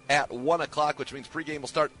 2 at 1 o'clock, which means pregame will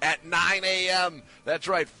start at 9 a.m. That's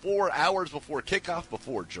right, 4 hours before kickoff,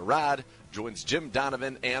 before Gerard joins Jim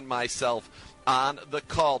Donovan and myself on the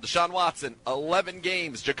call. Deshaun Watson, 11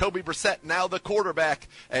 games. Jacoby Brissett, now the quarterback.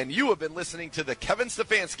 And you have been listening to the Kevin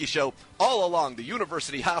Stefanski Show all along the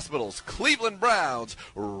University Hospital's Cleveland Browns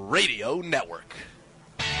radio network.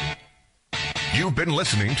 You've been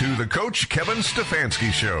listening to the Coach Kevin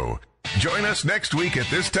Stefanski Show. Join us next week at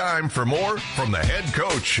this time for more from the head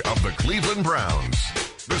coach of the Cleveland Browns.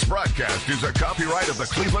 This broadcast is a copyright of the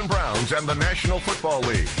Cleveland Browns and the National Football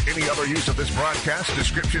League. Any other use of this broadcast,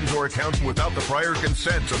 descriptions, or accounts without the prior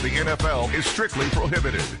consent of the NFL is strictly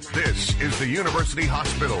prohibited. This is the University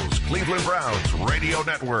Hospital's Cleveland Browns Radio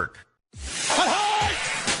Network.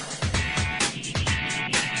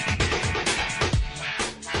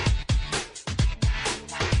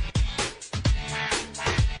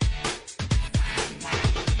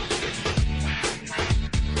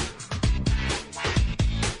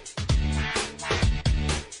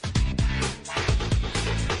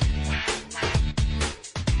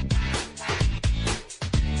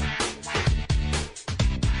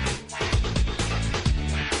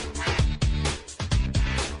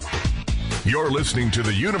 You're listening to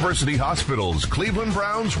the University Hospital's Cleveland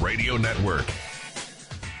Browns Radio Network.